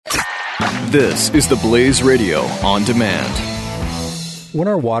This is the Blaze Radio on demand. When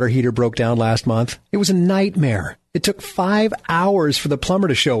our water heater broke down last month, it was a nightmare. It took 5 hours for the plumber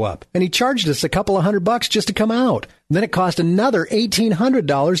to show up, and he charged us a couple of $100 just to come out. And then it cost another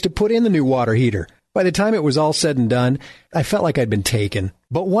 $1,800 to put in the new water heater. By the time it was all said and done, I felt like I'd been taken.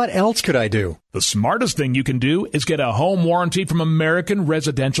 But what else could I do? The smartest thing you can do is get a home warranty from American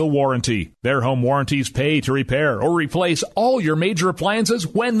Residential Warranty. Their home warranties pay to repair or replace all your major appliances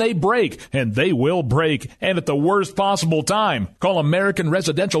when they break, and they will break, and at the worst possible time. Call American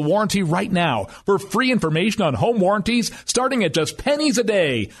Residential Warranty right now for free information on home warranties starting at just pennies a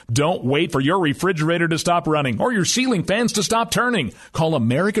day. Don't wait for your refrigerator to stop running or your ceiling fans to stop turning. Call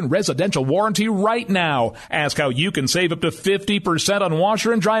American Residential Warranty right now. Ask how you can save up to 50% on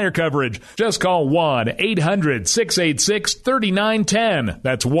washer and dryer coverage. Just call 1-800-686-3910.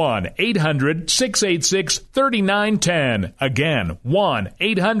 That's 1-800-686-3910. Again,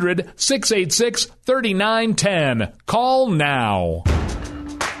 1-800-686-3910. Call now.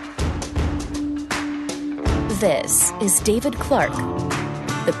 This is David Clark,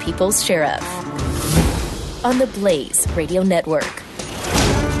 the People's Sheriff, on the Blaze Radio Network.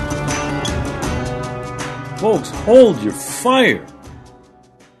 Folks, hold your fire.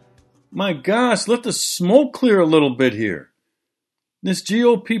 My gosh, let the smoke clear a little bit here. This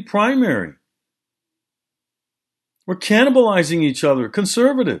GOP primary. We're cannibalizing each other,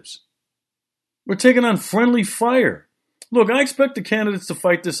 conservatives. We're taking on friendly fire. Look, I expect the candidates to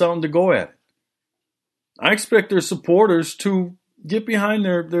fight this out and to go at it. I expect their supporters to get behind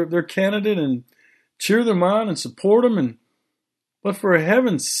their candidate and cheer them on and support them. But for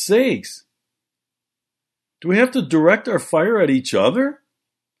heaven's sakes, do we have to direct our fire at each other?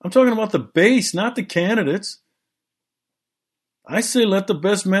 I'm talking about the base, not the candidates. I say let the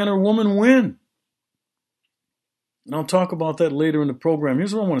best man or woman win. And I'll talk about that later in the program.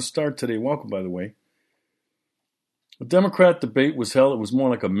 Here's where I want to start today. Welcome, by the way. A Democrat debate was held. It was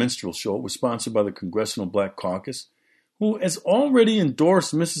more like a minstrel show. It was sponsored by the Congressional Black Caucus, who has already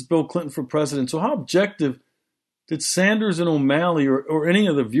endorsed Mrs. Bill Clinton for president. So how objective did Sanders and O'Malley or any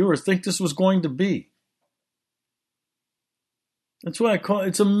of the viewers think this was going to be? That's why I call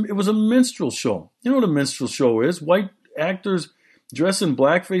it. It was a minstrel show. You know what a minstrel show is? White actors dress in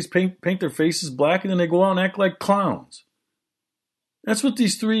blackface, paint their faces black, and then they go out and act like clowns. That's what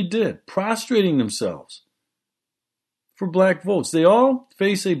these three did, prostrating themselves for black votes. They all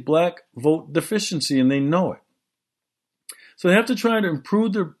face a black vote deficiency, and they know it. So they have to try to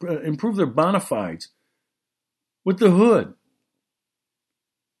improve their bona fides with the hood,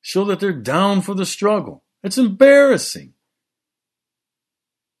 show that they're down for the struggle. It's embarrassing.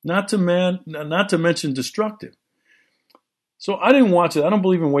 Not to mention destructive. So I didn't watch it. I don't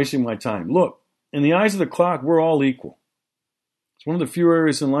believe in wasting my time. Look, in the eyes of the clock, we're all equal. It's one of the few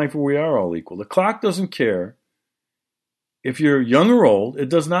areas in life where we are all equal. The clock doesn't care if you're young or old. It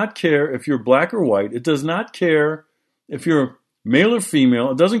does not care if you're black or white. It does not care if you're male or female.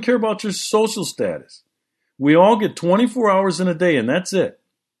 It doesn't care about your social status. We all get 24 hours in a day, and that's it.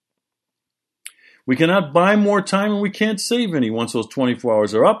 We cannot buy more time, and we can't save any. Once those 24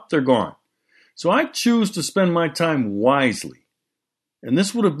 hours are up, they're gone. So I choose to spend my time wisely. And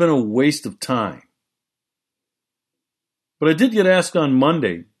this would have been a waste of time. But I did get asked on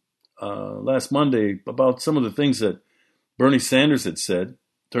Monday, last Monday, about some of the things that Bernie Sanders had said in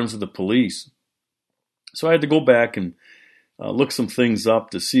terms of the police. So I had to go back and look some things up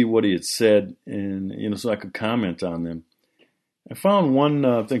to see what he had said, and so I could comment on them. I found one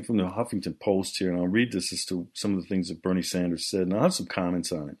thing from the Huffington Post here, and I'll read this as to some of the things that Bernie Sanders said, and I'll have some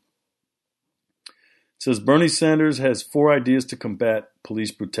comments on it. It says, Bernie Sanders has 4 ideas to combat police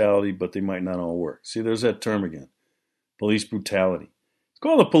brutality, but they might not all work. See, there's that term again, police brutality. It's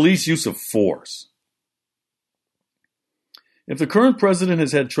called the police use of force. If the current president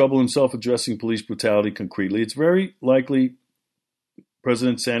has had trouble himself addressing police brutality concretely, it's very likely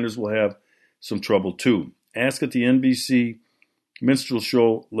President Sanders will have some trouble too. Ask at the NBC minstrel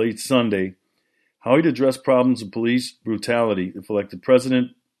show late Sunday how he'd address problems of police brutality if elected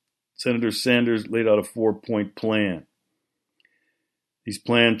president. Senator Sanders laid out a 4-point plan. This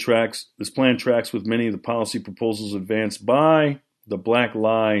plan tracks with many of the policy proposals advanced by the Black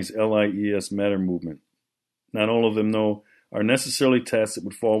Lives, LIES Matter movement. Not all of them, though, are necessarily tasks that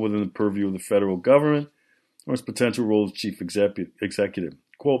would fall within the purview of the federal government or its potential role as chief executive.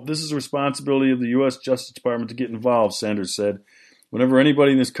 Quote, this is the responsibility of the U.S. Justice Department to get involved, Sanders said. Whenever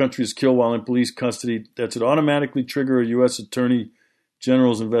anybody in this country is killed while in police custody, that should automatically trigger a U.S. Attorney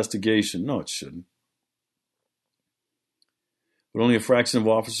General's investigation. No, it shouldn't. But only a fraction of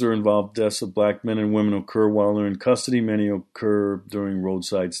officer-involved deaths of black men and women occur while they're in custody. Many occur during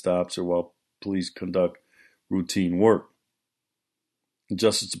roadside stops or while police conduct routine work. The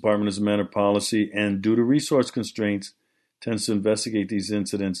Justice Department, as a matter of policy and due to resource constraints, tends to investigate these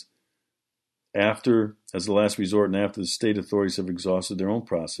incidents after, as a last resort, and after the state authorities have exhausted their own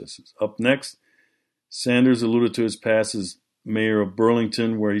processes. Up next, Sanders alluded to his past as mayor of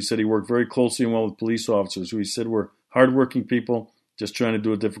Burlington, where he said he worked very closely and well with police officers, who he said were hardworking people just trying to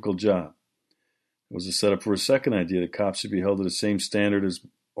do a difficult job. It was a setup for a second idea that cops should be held to the same standard as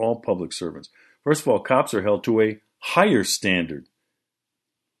all public servants. First of all, cops are held to a higher standard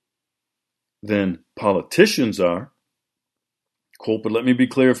than politicians are. Quote, but let me be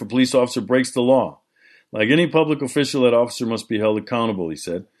clear, if a police officer breaks the law, like any public official, that officer must be held accountable, he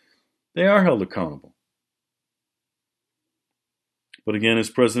said. They are held accountable. But again, as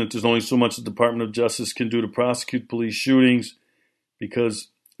president, there's only so much the Department of Justice can do to prosecute police shootings, because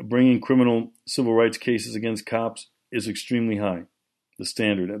bringing criminal civil rights cases against cops is extremely high, the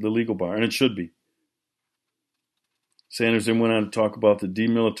standard at the legal bar, and it should be. Sanders then went on to talk about the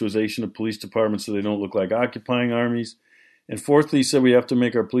demilitarization of police departments so they don't look like occupying armies. And fourthly, he said we have to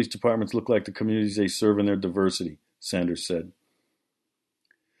make our police departments look like the communities they serve in their diversity, Sanders said.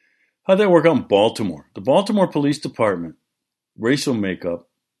 How'd that work out in Baltimore? The Baltimore Police Department racial makeup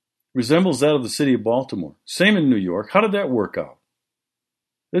resembles that of the city of Baltimore. Same in New York. How did that work out?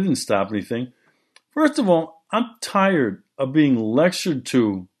 That didn't stop anything. First of all, I'm tired of being lectured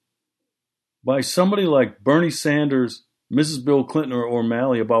to by somebody like Bernie Sanders, Mrs. Bill Clinton, or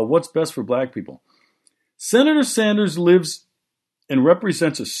O'Malley about what's best for black people. Senator Sanders lives and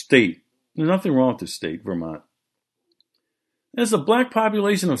represents a state. There's nothing wrong with this state, Vermont. There's a black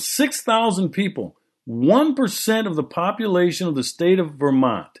population of 6,000 people. 1% of the population of the state of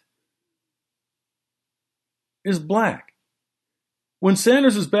Vermont is black. When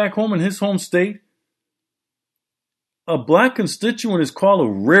Sanders is back home in his home state, a black constituent is called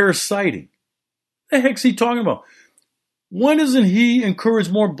a rare sighting. What the heck's he talking about? Why doesn't he encourage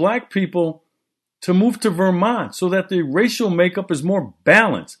more black people to move to Vermont so that the racial makeup is more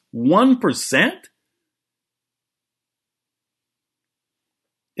balanced? 1%?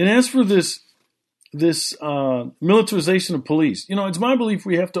 And as for this militarization of police, it's my belief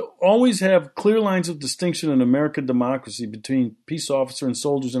we have to always have clear lines of distinction in American democracy between peace officer and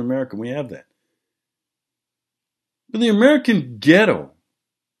soldiers in America. We have that. But the American ghetto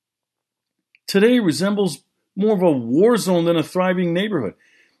today resembles more of a war zone than a thriving neighborhood.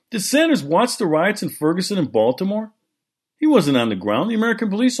 Did Sanders watch the riots in Ferguson and Baltimore? He wasn't on the ground. The American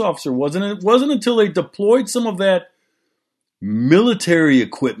police officer wasn't. It wasn't until they deployed some of that military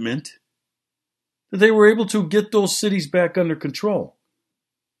equipment that they were able to get those cities back under control.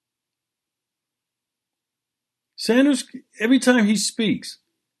 Sanders, every time he speaks,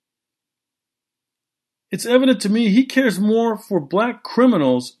 it's evident to me he cares more for black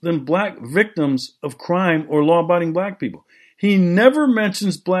criminals than black victims of crime or law-abiding black people. He never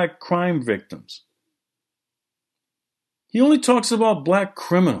mentions black crime victims. He only talks about black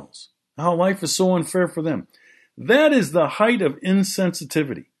criminals, how life is so unfair for them. That is the height of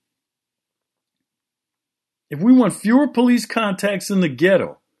insensitivity. If we want fewer police contacts in the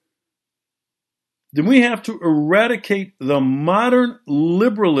ghetto, then we have to eradicate the modern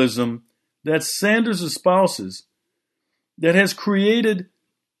liberalism that Sanders espouses that has created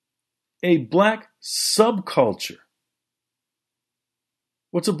a black subculture.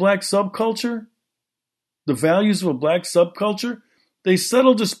 What's a black subculture? The values of a black subculture? They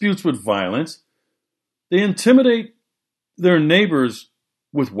settle disputes with violence. They intimidate their neighbors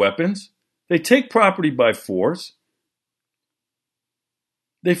with weapons. They take property by force.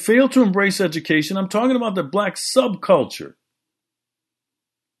 They fail to embrace education. I'm talking about the black subculture.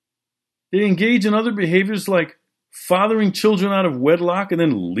 They engage in other behaviors like fathering children out of wedlock and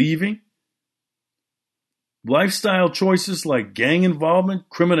then leaving. Lifestyle choices like gang involvement,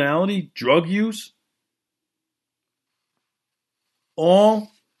 criminality, drug use.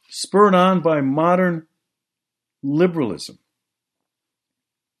 All spurred on by modern liberalism.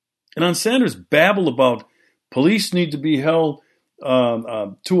 And on Sanders' babble about police need to be held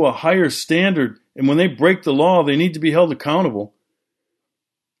to a higher standard, and when they break the law, they need to be held accountable.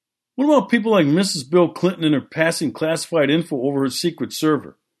 What about people like Mrs. Bill Clinton and her passing classified info over her secret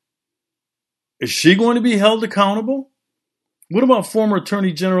server? Is she going to be held accountable? What about former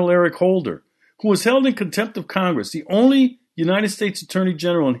Attorney General Eric Holder, who was held in contempt of Congress, the only United States Attorney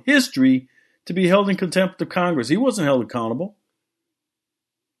General in history to be held in contempt of Congress? He wasn't held accountable.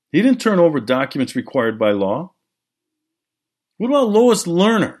 He didn't turn over documents required by law. What about Lois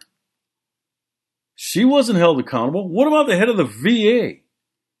Lerner? She wasn't held accountable. What about the head of the VA?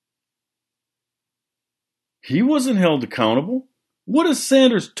 He wasn't held accountable. What is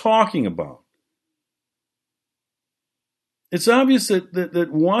Sanders talking about? It's obvious that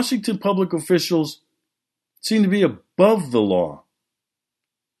Washington public officials seem to be above the law.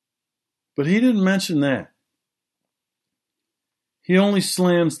 But he didn't mention that. He only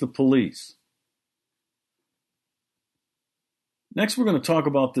slams the police. Next, we're going to talk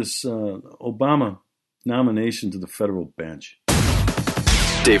about this Obama nomination to the federal bench.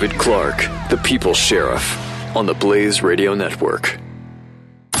 David Clark, the People's Sheriff, on the Blaze Radio Network.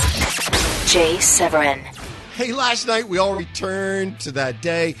 Jay Severin. Hey, last night we all returned to that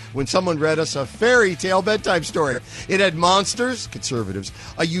day when someone read us a fairy tale bedtime story. It had monsters, conservatives,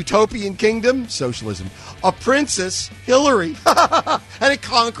 a utopian kingdom, socialism, a princess, Hillary, and a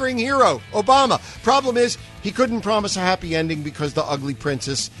conquering hero, Obama. Problem is, he couldn't promise a happy ending because the ugly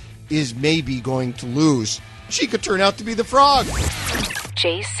princess is maybe going to lose. She could turn out to be the frog.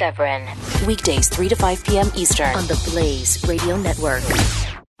 Jay Severin. Weekdays 3 to 5 p.m. Eastern on the Blaze Radio Network.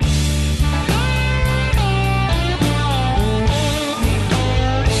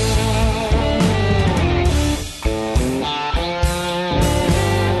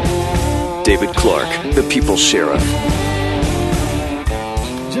 David Clark, the People's Sheriff.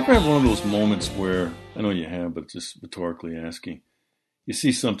 Did you ever have one of those moments where, I know you have, but just rhetorically asking, you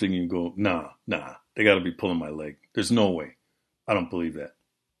see something and you go, nah, they got to be pulling my leg. There's no way. I don't believe that.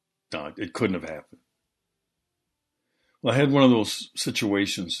 No, it couldn't have happened. Well, I had one of those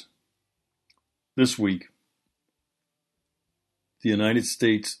situations this week. The United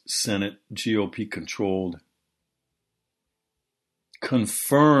States Senate, GOP controlled,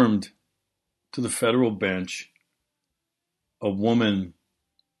 confirmed to the federal bench a woman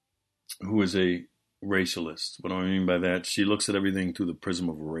who is a racialist. What do I mean by that? She looks at everything through the prism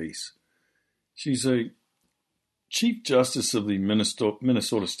of race. She's a Chief Justice of the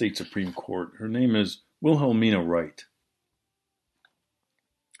Minnesota State Supreme Court. Her name is Wilhelmina Wright.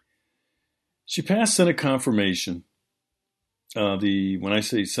 She passed Senate confirmation. When I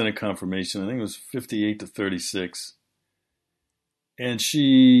say Senate confirmation, I think it was 58 to 36. And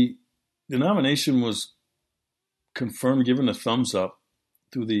the nomination was confirmed, given a thumbs up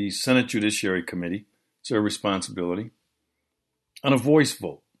through the Senate Judiciary Committee. It's their responsibility. On a voice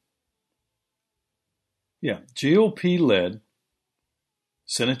vote. Yeah, GOP-led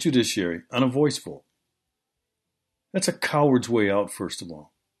Senate Judiciary on a voice vote. That's a coward's way out, first of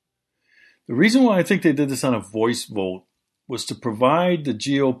all. The reason why I think they did this on a voice vote was to provide the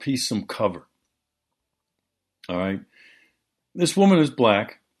GOP some cover. All right? This woman is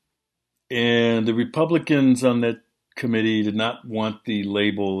black, and the Republicans on that committee did not want the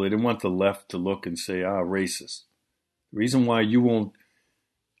label. They didn't want the left to look and say, racist. The reason why you won't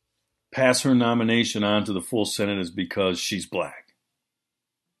pass her nomination on to the full Senate is because she's black.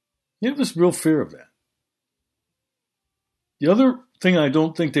 You have this real fear of that. The other thing I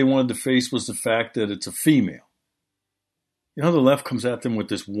don't think they wanted to face was the fact that it's a female. You know, the left comes at them with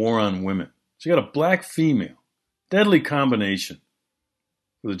this war on women. So you got a black female. Deadly combination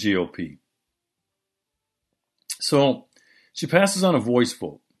for the GOP. So she passes on a voice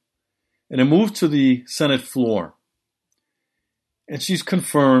vote. And it moves to the Senate floor. And she's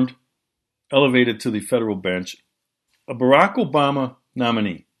confirmed, elevated to the federal bench, a Barack Obama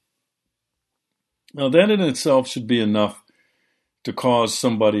nominee. Now that in itself should be enough to cause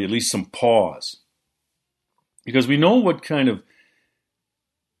somebody at least some pause. Because we know what kind of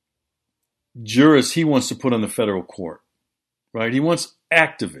jurists he wants to put on the federal court, right? He wants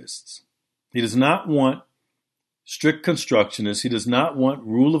activists. He does not want strict constructionists. He does not want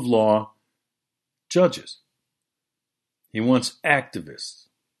rule of law judges. He wants activists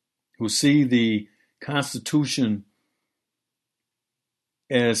who see the Constitution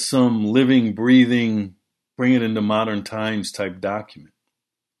as some living, breathing, bring it into modern times type document.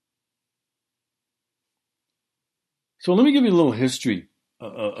 So let me give you a little history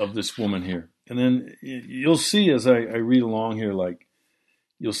of this woman here. And then you'll see as I read along here, like,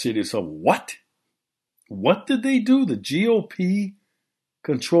 you'll see to yourself, what? What did they do? The GOP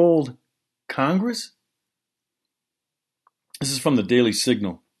controlled Congress? This is from the Daily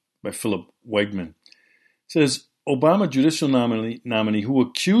Signal by Philip Wegman. It says, Obama judicial nominee who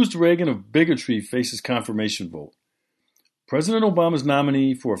accused Reagan of bigotry faces confirmation vote. President Obama's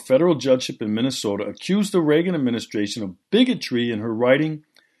nominee for a federal judgeship in Minnesota accused the Reagan administration of bigotry in her writing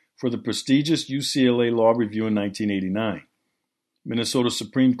for the prestigious UCLA Law Review in 1989. Minnesota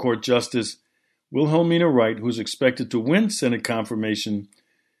Supreme Court Justice Wilhelmina Wright, who is expected to win Senate confirmation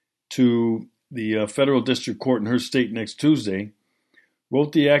to the federal district court in her state next Tuesday,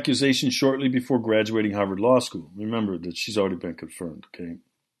 wrote the accusation shortly before graduating Harvard Law School. Remember that she's already been confirmed, okay?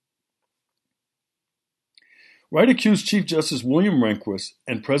 Wright accused Chief Justice William Rehnquist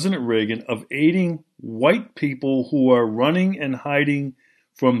and President Reagan of aiding white people who are running and hiding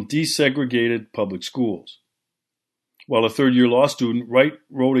from desegregated public schools. While a third-year law student, Wright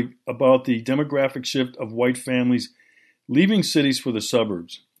wrote about the demographic shift of white families leaving cities for the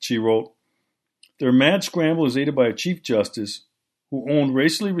suburbs. She wrote, "Their mad scramble is aided by a Chief Justice who owned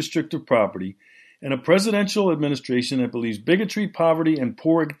racially restrictive property and a presidential administration that believes bigotry, poverty, and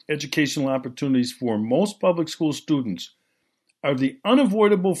poor educational opportunities for most public school students are the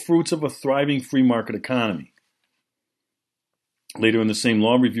unavoidable fruits of a thriving free market economy." Later in the same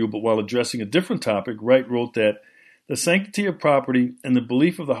law review, but while addressing a different topic, Wright wrote that the sanctity of property and the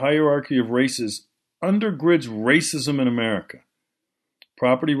belief of the hierarchy of races undergirds racism in America.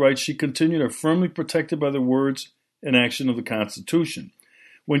 Property rights, she continued, are firmly protected by the words and action of the Constitution.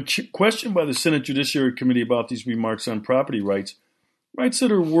 When questioned by the Senate Judiciary Committee about these remarks on property rights, Wright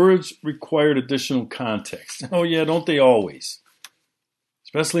said her words required additional context. Oh yeah, don't they always?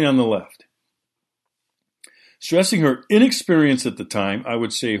 Especially on the left. Stressing her inexperience at the time, I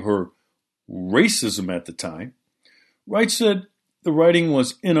would say her racism at the time, Wright said the writing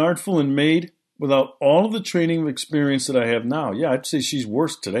was inartful and made without all of the training and experience that I have now. Yeah, I'd say she's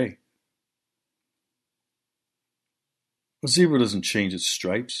worse today. A zebra doesn't change its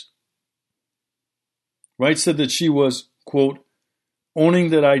stripes. Wright said that she was, quote,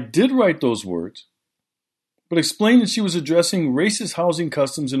 owning that I did write those words, but explained that she was addressing racist housing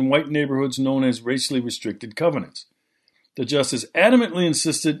customs in white neighborhoods known as racially restricted covenants. The justice adamantly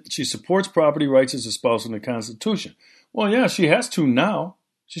insisted she supports property rights as espoused in the Constitution. Well, yeah, she has to now.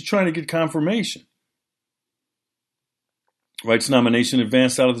 She's trying to get confirmation. Wright's nomination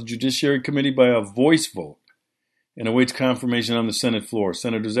advanced out of the Judiciary Committee by a voice vote and awaits confirmation on the Senate floor.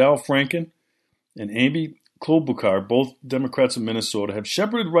 Senators Al Franken and Amy Klobuchar, both Democrats of Minnesota, have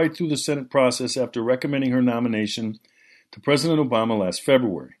shepherded Wright through the Senate process after recommending her nomination to President Obama last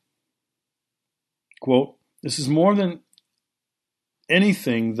February. Quote, "This is more than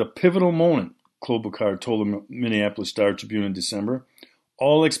anything the pivotal moment," Klobuchar told the Minneapolis Star-Tribune in December.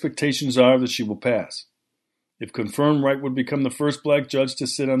 "All expectations are that she will pass. If confirmed, Wright would become the first black judge to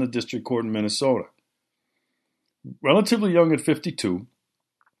sit on the district court in Minnesota." Relatively young at 52,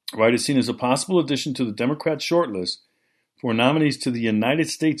 Wright is seen as a possible addition to the Democrat shortlist for nominees to the United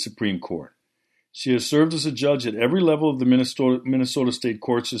States Supreme Court. She has served as a judge at every level of the Minnesota state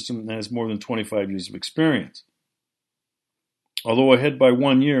court system and has more than 25 years of experience. Although ahead by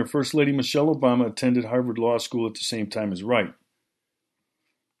 1 year, First Lady Michelle Obama attended Harvard Law School at the same time as Wright.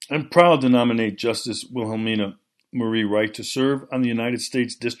 "I'm proud to nominate Justice Wilhelmina Marie Wright to serve on the United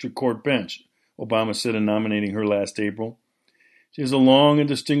States District Court bench," Obama said in nominating her last April. "She has a long and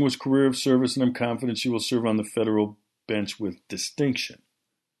distinguished career of service, and I'm confident she will serve on the federal bench with distinction."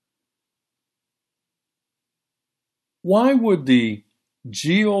 Why would the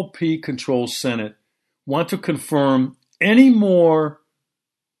GOP-controlled Senate want to confirm any more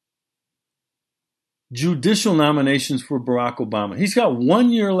judicial nominations for Barack Obama? He's got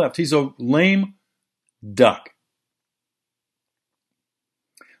 1 year left. He's a lame duck.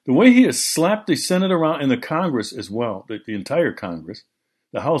 The way he has slapped the Senate around, and the Congress as well, the entire Congress,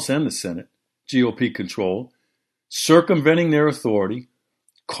 the House and the Senate, GOP controlled, circumventing their authority,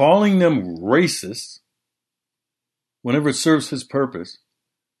 calling them racists whenever it serves his purpose.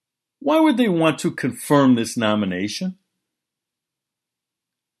 Why would they want to confirm this nomination?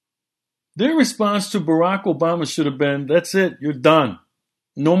 Their response to Barack Obama should have been, "That's it, you're done.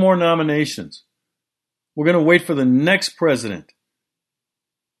 No more nominations. We're going to wait for the next president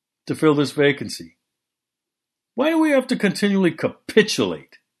to fill this vacancy." Why do we have to continually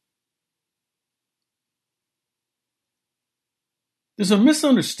capitulate? There's a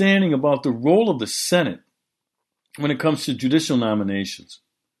misunderstanding about the role of the Senate when it comes to judicial nominations.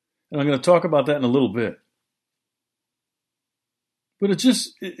 And I'm going to talk about that in a little bit. But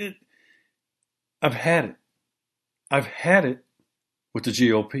I've had it. I've had it with the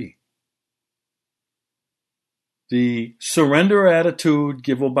GOP. The surrender attitude,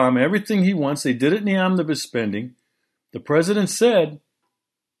 give Obama everything he wants. They did it in the omnibus spending. The president said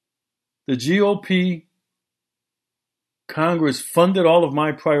the GOP Congress funded all of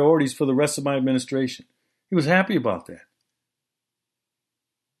my priorities for the rest of my administration. He was happy about that.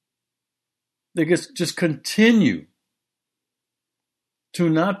 They just continue to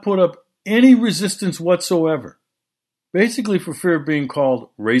not put up any resistance whatsoever, basically for fear of being called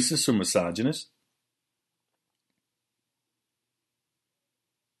racist or misogynist.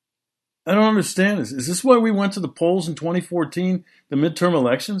 I don't understand this. Is this why we went to the polls in 2014, the midterm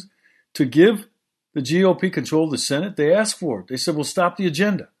elections, to give the GOP control of the Senate? They asked for it. They said, we'll stop the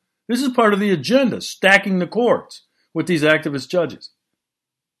agenda. This is part of the agenda, stacking the courts with these activist judges.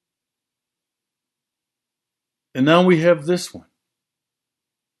 And now we have this one.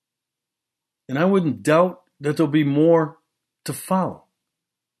 And I wouldn't doubt that there'll be more to follow.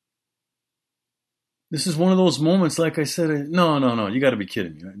 This is one of those moments, like I said, no, you got to be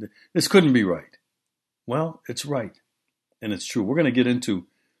kidding me. This couldn't be right. Well, it's right, and it's true. We're going to get into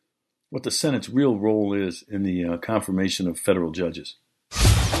what the Senate's real role is in the confirmation of federal judges.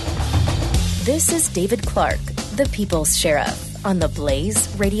 This is David Clark, the People's Sheriff, on the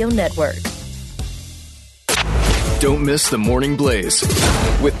Blaze Radio Network. Don't miss the Morning Blaze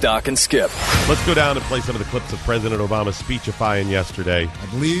with Doc and Skip. Let's go down and play some of the clips of President Obama speechifying yesterday. I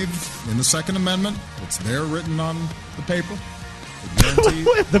believe in the Second Amendment. It's there written on the paper.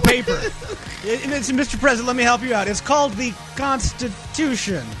 The paper. Mr. President, let me help you out. It's called the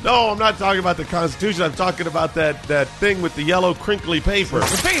Constitution. No, I'm not talking about the Constitution. I'm talking about that thing with the yellow crinkly paper.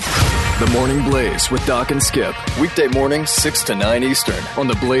 The paper. The Morning Blaze with Doc and Skip. Weekday mornings, 6 to 9 Eastern on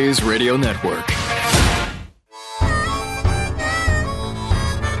the Blaze Radio Network.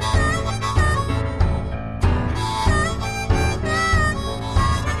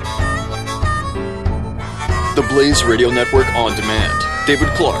 The Blaze Radio Network on demand. David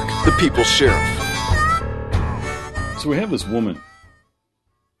Clark, the People's Sheriff. So we have this woman,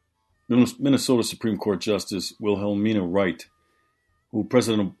 Minnesota Supreme Court Justice Wilhelmina Wright, who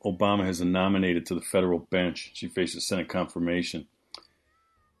President Obama has nominated to the federal bench. She faces Senate confirmation.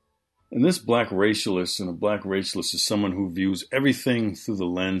 And this black racialist, and a black racialist is someone who views everything through the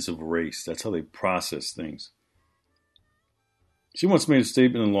lens of race. That's how they process things. She once made a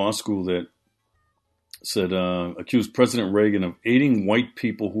statement in law school that said, accused President Reagan of aiding white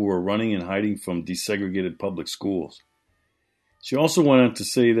people who were running and hiding from desegregated public schools. She also went on to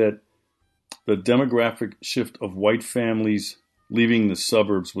say that the demographic shift of white families leaving the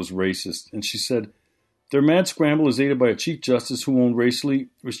suburbs was racist. And she said, their mad scramble is aided by a Chief Justice who owned racially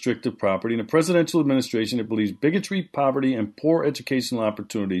restrictive property and a presidential administration that believes bigotry, poverty, and poor educational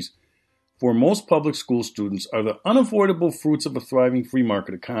opportunities for most public school students are the unavoidable fruits of a thriving free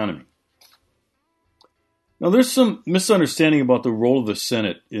market economy. Now, there's some misunderstanding about the role of the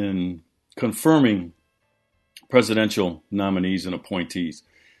Senate in confirming presidential nominees and appointees.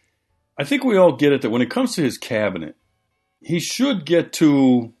 I think we all get it that when it comes to his cabinet, he should get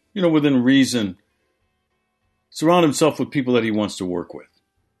to, within reason, surround himself with people that he wants to work with.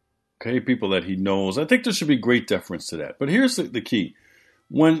 Okay, people that he knows. I think there should be great deference to that. But here's the key.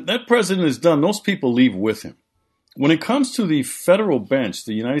 When that president is done, those people leave with him. When it comes to the federal bench,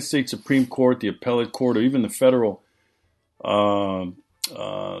 the United States Supreme Court, the appellate court, or even the federal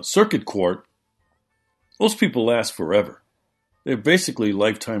circuit court, those people last forever. They're basically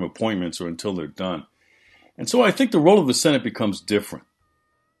lifetime appointments or until they're done. And so I think the role of the Senate becomes different.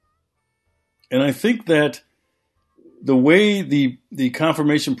 And I think that the way the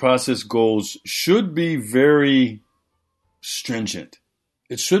confirmation process goes should be very stringent.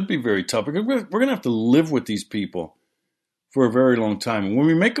 It should be very tough. We're going to have to live with these people for a very long time. And when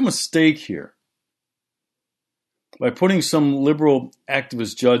we make a mistake here, by putting some liberal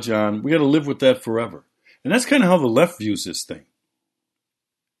activist judge on, we got to live with that forever. And that's kind of how the left views this thing.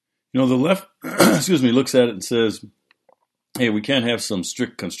 The left, looks at it and says, hey, we can't have some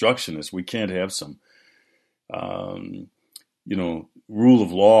strict constructionists. We can't have some, rule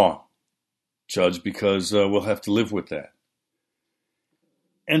of law judge because we'll have to live with that.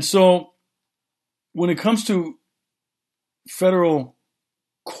 And so when it comes to federal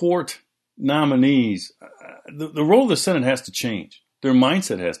court nominees, the role of the Senate has to change. Their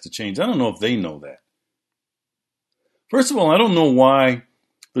mindset has to change. I don't know if they know that. First of all, I don't know why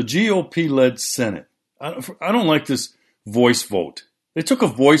the GOP-led Senate, I don't like this voice vote. They took a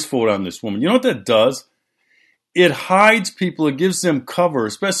voice vote on this woman. You know what that does? It hides people. It gives them cover,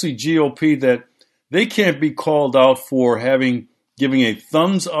 especially GOP, that they can't be called out for giving a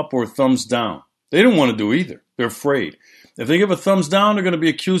thumbs up or thumbs down. They don't want to do either. They're afraid. If they give a thumbs down, they're going to be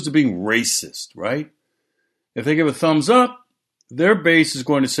accused of being racist, right? If they give a thumbs up, their base is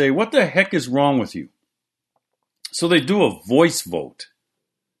going to say, what the heck is wrong with you? So they do a voice vote.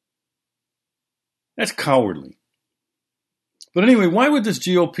 That's cowardly. But anyway, why would this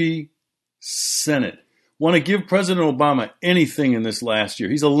GOP Senate want to give President Obama anything in this last year?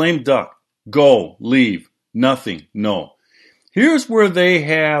 He's a lame duck. Go, leave, nothing, no. Here's where they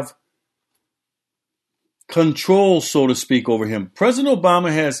have control, so to speak, over him. President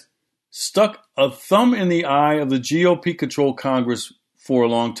Obama has stuck a thumb in the eye of the GOP-controlled Congress for a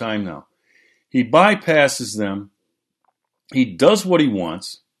long time now. He bypasses them. He does what he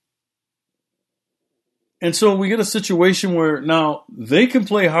wants. And so we get a situation where now they can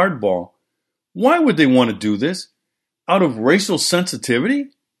play hardball. Why would they want to do this? Out of racial sensitivity?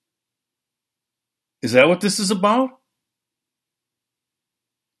 Is that what this is about?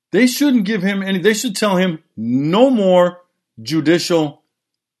 They shouldn't give him any, they should tell him no more judicial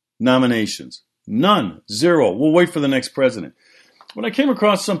nominations. None. Zero. We'll wait for the next president. When I came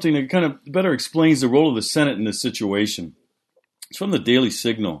across something that kind of better explains the role of the Senate in this situation, it's from the Daily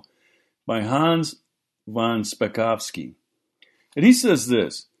Signal by Hans von Spakovsky. And he says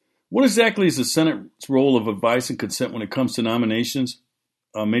this: what exactly is the Senate's role of advice and consent when it comes to nominations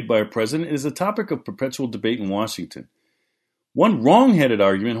made by a president? It is a topic of perpetual debate in Washington. One wrong-headed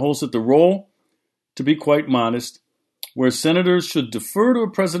argument holds that the role to be quite modest, where senators should defer to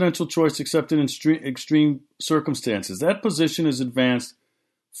a presidential choice except in extreme circumstances. That position is advanced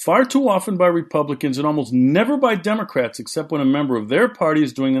far too often by Republicans and almost never by Democrats except when a member of their party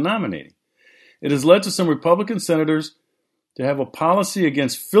is doing the nominating. It has led to some Republican senators to have a policy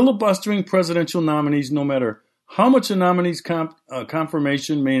against filibustering presidential nominees, no matter how much a nominee's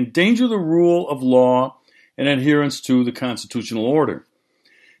confirmation may endanger the rule of law and adherence to the constitutional order.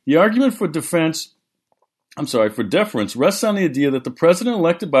 The argument for deference rests on the idea that the president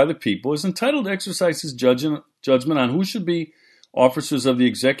elected by the people is entitled to exercise his judgment on who should be officers of the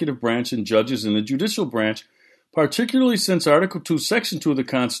executive branch and judges in the judicial branch, particularly since Article 2, Section 2 of the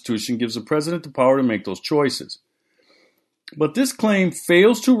Constitution gives the president the power to make those choices. But this claim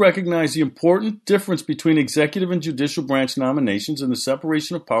fails to recognize the important difference between executive and judicial branch nominations and the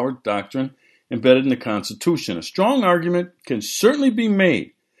separation of power doctrine embedded in the Constitution. A strong argument can certainly be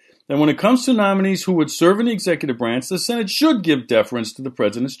made that when it comes to nominees who would serve in the executive branch, the Senate should give deference to the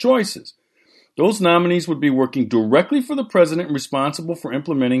president's choices. Those nominees would be working directly for the president and responsible for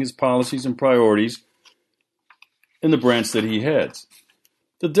implementing his policies and priorities in the branch that he heads.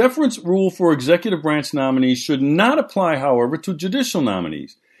 The deference rule for executive branch nominees should not apply, however, to judicial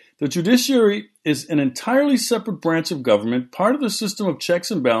nominees. The judiciary is an entirely separate branch of government, part of the system of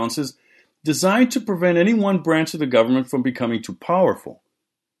checks and balances designed to prevent any one branch of the government from becoming too powerful.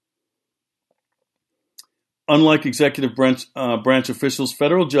 Unlike executive branch officials,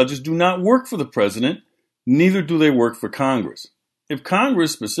 federal judges do not work for the president, neither do they work for Congress. If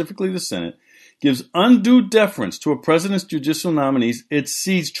Congress, specifically the Senate, gives undue deference to a president's judicial nominees, it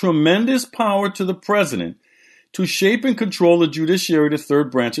cedes tremendous power to the president to shape and control the judiciary, the third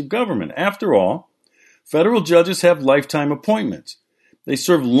branch of government. After all, federal judges have lifetime appointments. They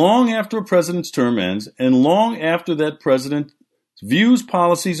serve long after a president's term ends and long after that president's views,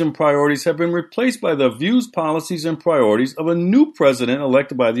 policies, and priorities have been replaced by the views, policies, and priorities of a new president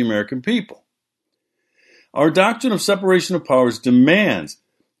elected by the American people. Our doctrine of separation of powers demands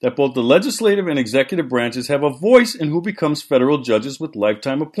that both the legislative and executive branches have a voice in who becomes federal judges with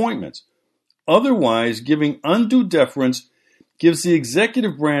lifetime appointments. Otherwise, giving undue deference gives the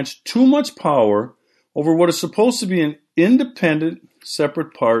executive branch too much power over what is supposed to be an independent,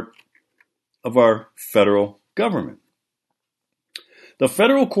 separate part of our federal government. The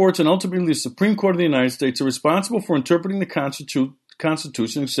federal courts and ultimately the Supreme Court of the United States are responsible for interpreting the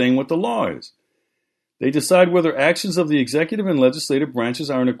Constitution and saying what the law is. They decide whether actions of the executive and legislative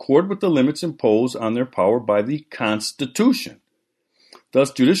branches are in accord with the limits imposed on their power by the Constitution.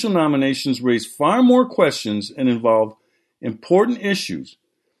 Thus, judicial nominations raise far more questions and involve important issues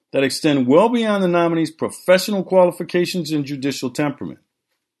that extend well beyond the nominee's professional qualifications and judicial temperament.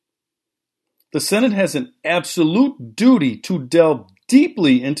 The Senate has an absolute duty to delve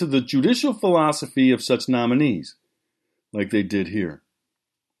deeply into the judicial philosophy of such nominees, like they did here.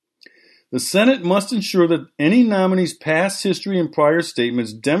 The Senate must ensure that any nominee's past history and prior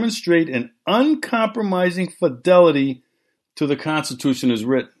statements demonstrate an uncompromising fidelity to the Constitution as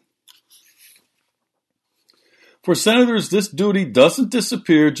written. For senators, this duty doesn't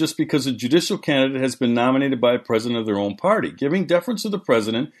disappear just because a judicial candidate has been nominated by a president of their own party. Giving deference to the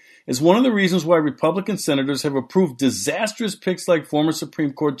president is one of the reasons why Republican senators have approved disastrous picks like former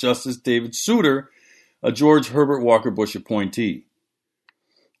Supreme Court Justice David Souter, a George Herbert Walker Bush appointee.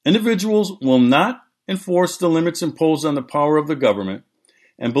 Individuals will not enforce the limits imposed on the power of the government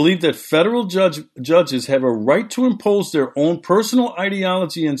and believe that federal judges have a right to impose their own personal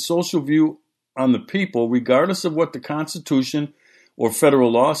ideology and social view on the people, regardless of what the Constitution or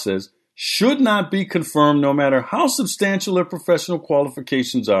federal law says, should not be confirmed no matter how substantial their professional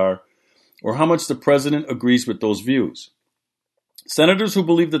qualifications are or how much the president agrees with those views. Senators who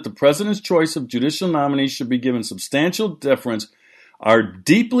believe that the president's choice of judicial nominees should be given substantial deference are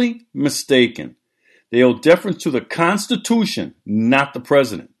deeply mistaken. They owe deference to the Constitution, not the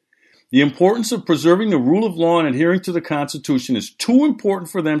president. The importance of preserving the rule of law and adhering to the Constitution is too important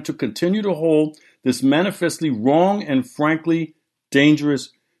for them to continue to hold this manifestly wrong and frankly dangerous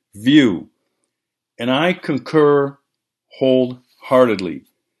view. And I concur wholeheartedly.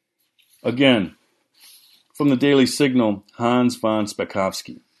 Again, from the Daily Signal, Hans von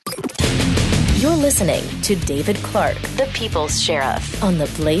Spakovsky. You're listening to David Clark, the People's Sheriff, on the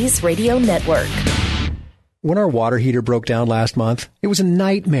Blaze Radio Network. When our water heater broke down last month, it was a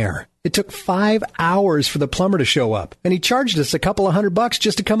nightmare. It took 5 hours for the plumber to show up, and he charged us a couple of $100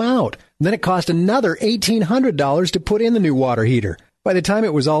 just to come out. And then it cost another $1,800 to put in the new water heater. By the time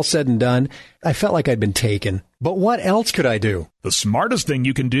it was all said and done, I felt like I'd been taken. But what else could I do? The smartest thing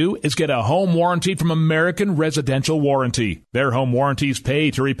you can do is get a home warranty from American Residential Warranty. Their home warranties pay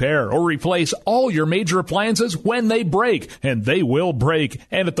to repair or replace all your major appliances when they break, and they will break,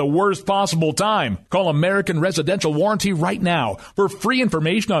 and at the worst possible time. Call American Residential Warranty right now for free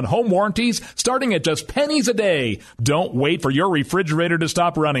information on home warranties starting at just pennies a day. Don't wait for your refrigerator to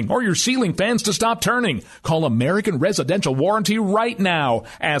stop running or your ceiling fans to stop turning. Call American Residential Warranty right now.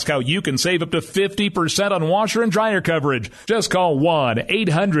 Ask how you can save up to 50% on washer and dryer coverage. Just call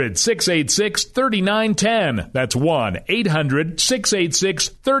 1-800-686-3910. That's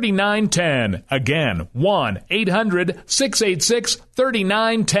 1-800-686-3910. Again,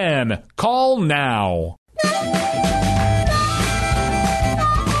 1-800-686-3910. Call now.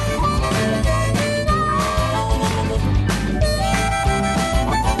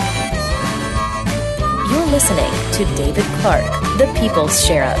 You're listening to David Clark, the People's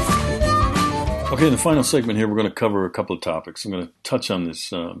Sheriff. Okay, in the final segment here, we're going to cover a couple of topics. I'm going to touch on this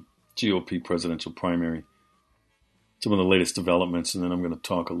GOP presidential primary, some of the latest developments, and then I'm going to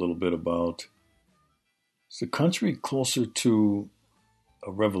talk a little bit about, is the country closer to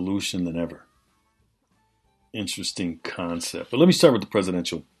a revolution than ever? Interesting concept. But let me start with the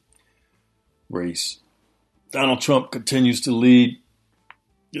presidential race. Donald Trump continues to lead,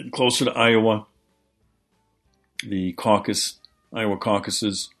 getting closer to Iowa, the Iowa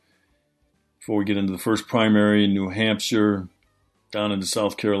caucuses. Before we get into the first primary in New Hampshire, down into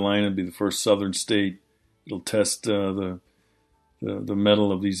South Carolina, it'll be the first southern state. It'll test the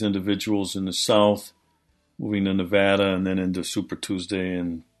mettle of these individuals in the South, moving to Nevada and then into Super Tuesday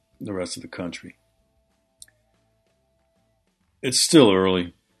and the rest of the country. It's still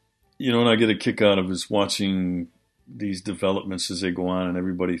early. You know, what I get a kick out of is watching these developments as they go on, and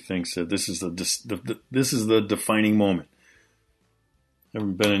everybody thinks that this is the defining moment. Never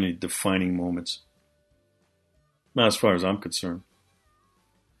been any defining moments. Not as far as I'm concerned.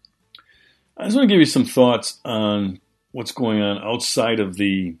 I just want to give you some thoughts on what's going on outside of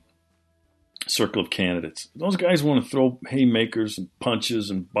the circle of candidates. Those guys want to throw haymakers and punches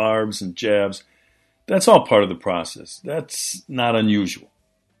and barbs and jabs. That's all part of the process. That's not unusual.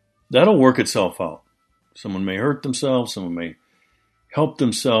 That'll work itself out. Someone may hurt themselves. Someone may help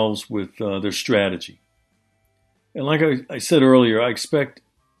themselves with their strategy. And like I said earlier, I expect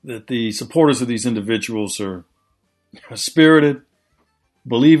that the supporters of these individuals are spirited,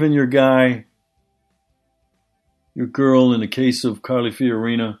 believe in your guy, your girl. In the case of Carly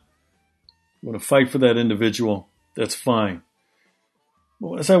Fiorina, want to fight for that individual. That's fine.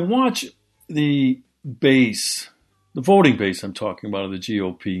 Well, as I watch the base, the voting base I'm talking about of the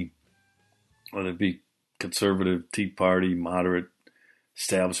GOP, whether it be conservative, Tea Party, moderate,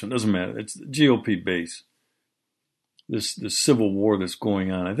 establishment, doesn't matter. It's the GOP base. This civil war that's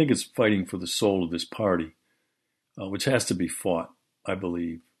going on, I think it's fighting for the soul of this party, which has to be fought, I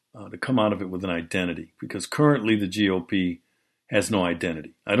believe, to come out of it with an identity. Because currently the GOP has no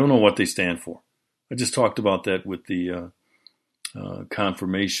identity. I don't know what they stand for. I just talked about that with the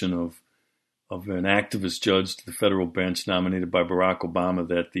confirmation of an activist judge to the federal bench nominated by Barack Obama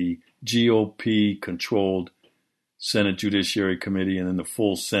that the GOP-controlled Senate Judiciary Committee and then the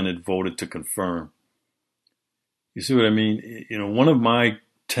full Senate voted to confirm. You see what I mean? You know, one of my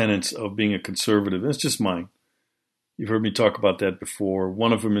tenets of being a conservative, that's just mine. You've heard me talk about that before.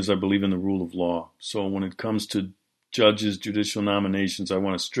 One of them is I believe in the rule of law. So when it comes to judges, judicial nominations, I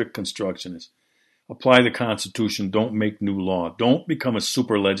want a strict constructionist. Apply the Constitution. Don't make new law. Don't become a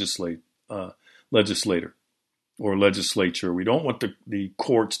super legislator or legislature. We don't want the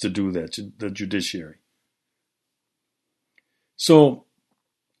courts to do that, the judiciary. So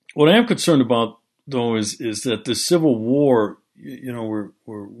what I am concerned about, though, is that the Civil War, you know,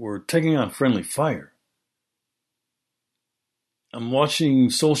 we're taking on friendly fire. I'm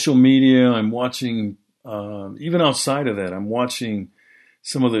watching social media. I'm watching, even outside of that, I'm watching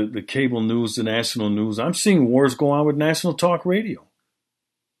some of the cable news, the national news. I'm seeing wars go on with national talk radio.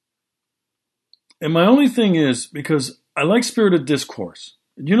 And my only thing is, because I like spirited discourse,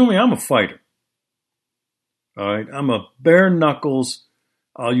 You know me, I'm a fighter. All right, I'm a bare knuckles.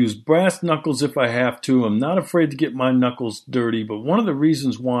 I'll use brass knuckles if I have to. I'm not afraid to get my knuckles dirty, but one of the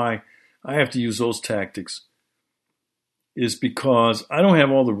reasons why I have to use those tactics is because I don't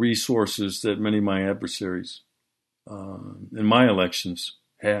have all the resources that many of my adversaries in my elections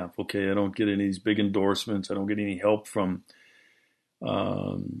have. Okay, I don't get any of these big endorsements. I don't get any help from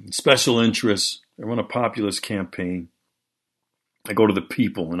special interests. I run a populist campaign. I go to the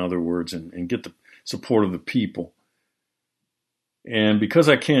people, in other words, and get the support of the people. And because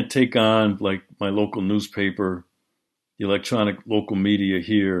I can't take on like my local newspaper, the electronic local media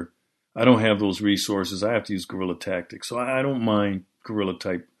here, I don't have those resources. I have to use guerrilla tactics. So I don't mind guerrilla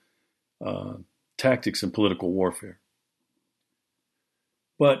type tactics in political warfare.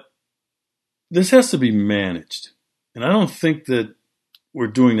 But this has to be managed. And I don't think that we're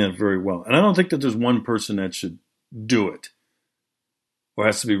doing that very well. And I don't think that there's one person that should do it or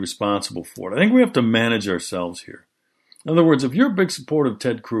has to be responsible for it. I think we have to manage ourselves here. In other words, if you're a big supporter of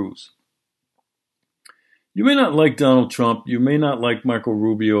Ted Cruz, you may not like Donald Trump, you may not like Marco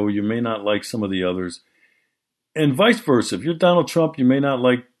Rubio, you may not like some of the others, and vice versa. If you're Donald Trump, you may not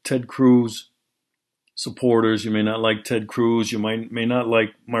like Ted Cruz supporters, you may not like Ted Cruz, you may not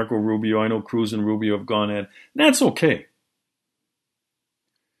like Marco Rubio. I know Cruz and Rubio have gone at it. That's okay.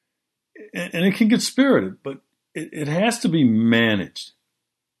 And it can get spirited, but it has to be managed.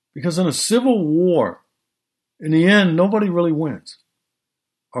 Because in a civil war, in the end, nobody really wins.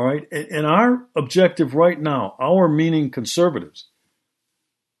 All right? And our objective right now, our meaning conservatives,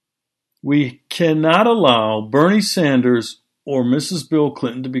 we cannot allow Bernie Sanders or Mrs. Bill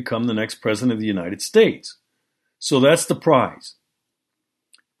Clinton to become the next president of the United States. So that's the prize.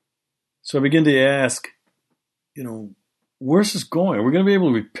 So I begin to ask, where's this going? Are we going to be able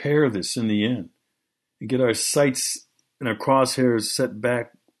to repair this in the end and get our sights and our crosshairs set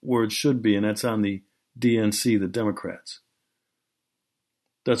back where it should be, and that's on the DNC, the Democrats?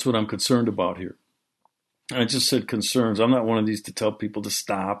 That's what I'm concerned about here. I just said concerns. I'm not one of these to tell people to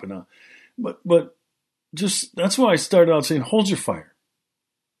stop, but just that's why I started out saying, hold your fire.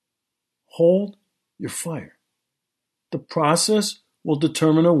 Hold your fire. The process will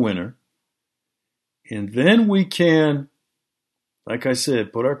determine a winner, and then we can, like I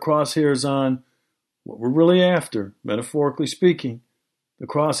said, put our crosshairs on what we're really after, metaphorically speaking, the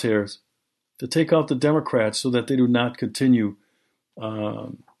crosshairs, to take out the Democrats so that they do not continue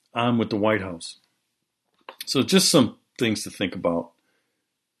on with the White House. So just some things to think about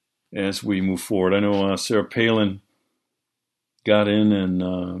as we move forward. I know Sarah Palin got in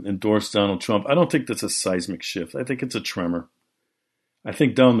and endorsed Donald Trump. I don't think that's a seismic shift. I think it's a tremor. I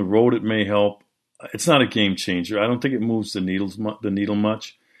think down the road it may help. It's not a game changer. I don't think it moves the needle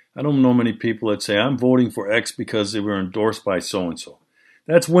much. I don't know many people that say, I'm voting for X because they were endorsed by so-and-so.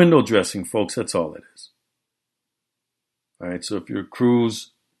 That's window dressing, folks. That's all it is. All right, so if you're a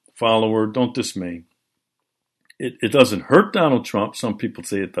Cruz follower, don't dismay. It doesn't hurt Donald Trump. Some people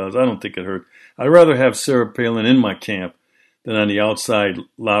say it does. I don't think it hurt. I'd rather have Sarah Palin in my camp than on the outside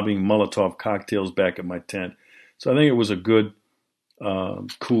lobbing Molotov cocktails back at my tent. So I think it was a good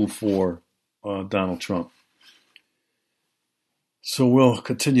coup for Donald Trump. So we'll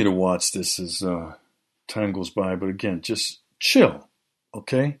continue to watch this as time goes by. But again, just chill,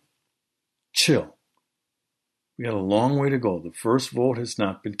 okay? Chill. We got a long way to go. The first vote has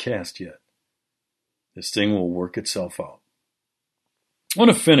not been cast yet. This thing will work itself out. I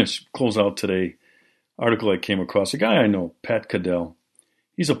want to close out today, article I came across. A guy I know, Pat Caddell.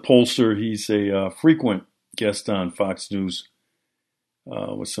 He's a pollster. He's a frequent guest on Fox News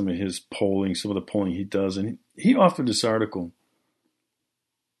with some of his polling, some of the polling he does. And he authored this article,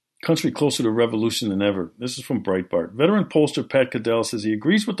 Country Closer to Revolution Than Ever. This is from Breitbart. Veteran pollster Pat Caddell says he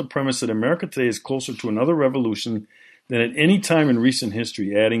agrees with the premise that America today is closer to another revolution than at any time in recent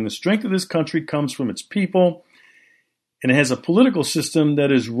history, adding, the strength of this country comes from its people, and it has a political system that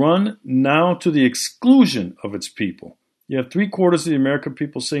is run now to the exclusion of its people. You have 3/4 of the American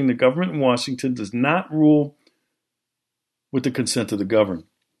people saying the government in Washington does not rule with the consent of the governed.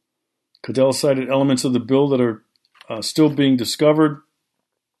 Caddell cited elements of the bill that are still being discovered,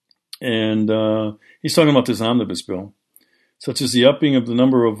 and he's talking about this omnibus bill, such as the upping of the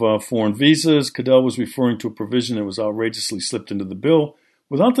number of foreign visas. Caddell was referring to a provision that was outrageously slipped into the bill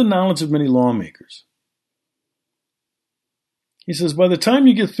without the knowledge of many lawmakers. He says, by the time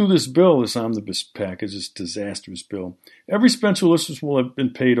you get through this bill, this omnibus package, this disastrous bill, every specialist will have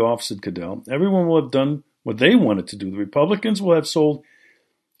been paid off, said Caddell. Everyone will have done what they wanted to do. The Republicans will have sold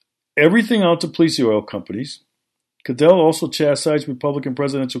everything out to please the oil companies. Goodell also chastised Republican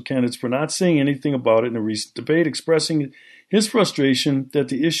presidential candidates for not saying anything about it in a recent debate, expressing his frustration that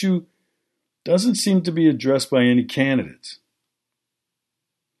the issue doesn't seem to be addressed by any candidates.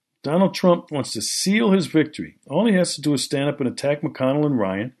 Donald Trump wants to seal his victory. All he has to do is stand up and attack McConnell and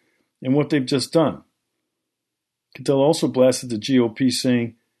Ryan and what they've just done. Goodell also blasted the GOP,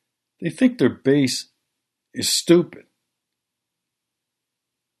 saying they think their base is stupid.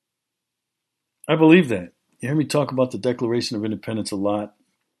 I believe that. You hear me talk about the Declaration of Independence a lot.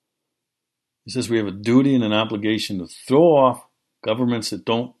 It says we have a duty and an obligation to throw off governments that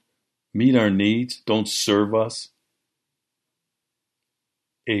don't meet our needs, don't serve us.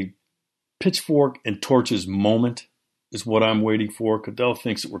 A pitchfork and torches moment is what I'm waiting for. Goodell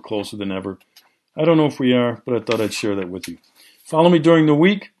thinks that we're closer than ever. I don't know if we are, but I thought I'd share that with you. Follow me during the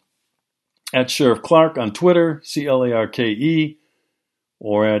week at Sheriff Clark on Twitter, CLARKE,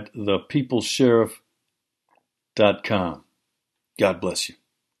 or at thepeoplesheriff.com. God bless you.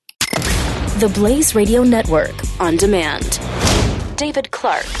 The Blaze Radio Network on demand. David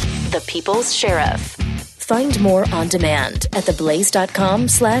Clark, the People's Sheriff. Find more on demand at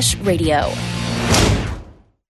theblaze.com/radio.